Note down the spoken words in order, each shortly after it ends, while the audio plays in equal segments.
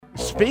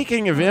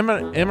Speaking of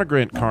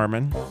immigrant,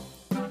 Carmen,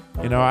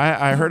 you know,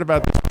 I heard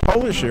about this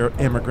Polish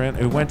immigrant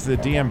who went to the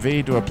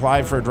DMV to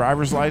apply for a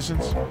driver's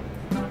license.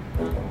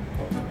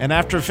 And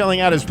after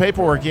filling out his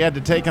paperwork, he had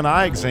to take an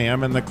eye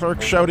exam, and the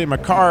clerk showed him a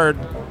card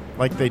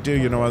like they do,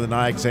 you know, with an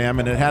eye exam,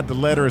 and it had the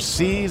letter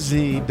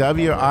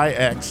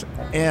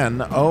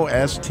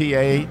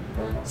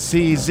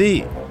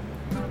CZWIXNOSTACZ.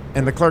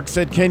 And the clerk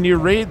said, "Can you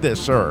read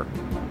this, sir?"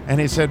 And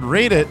he said,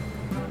 "Read it?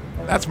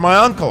 That's my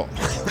uncle."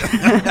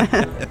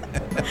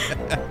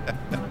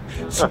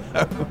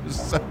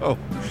 So,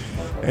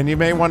 and you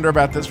may wonder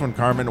about this one,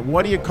 Carmen.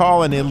 What do you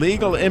call an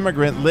illegal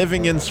immigrant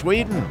living in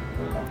Sweden?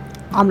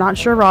 I'm not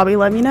sure, Robbie.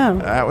 Let me know.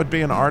 That would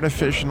be an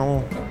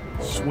artificial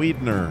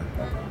sweetener.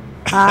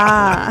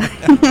 Ah.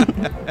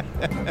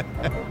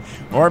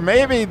 Or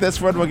maybe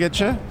this one will get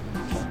you.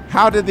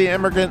 How did the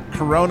immigrant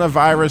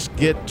coronavirus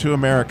get to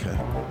America?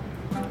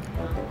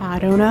 I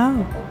don't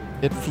know.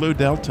 It flew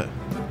Delta.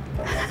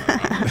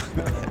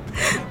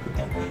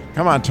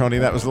 Come on, Tony.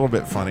 That was a little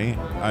bit funny.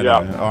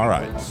 Yeah. All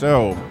right.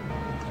 So,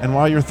 and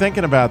while you're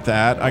thinking about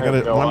that, I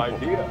got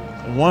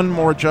one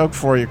more joke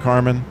for you,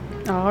 Carmen.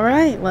 All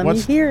right. Let me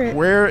hear it.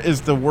 Where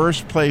is the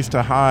worst place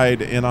to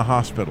hide in a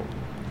hospital?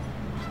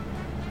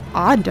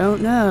 I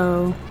don't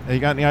know. Hey, you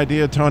got any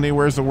idea, Tony?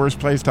 Where's the worst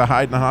place to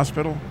hide in a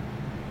hospital?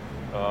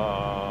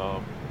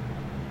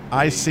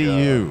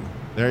 ICU.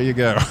 There you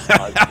go.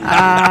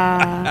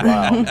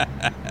 Wow.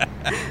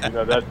 You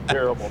know, that's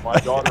terrible. My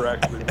daughter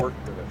actually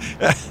worked in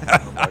it.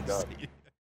 Oh, my God.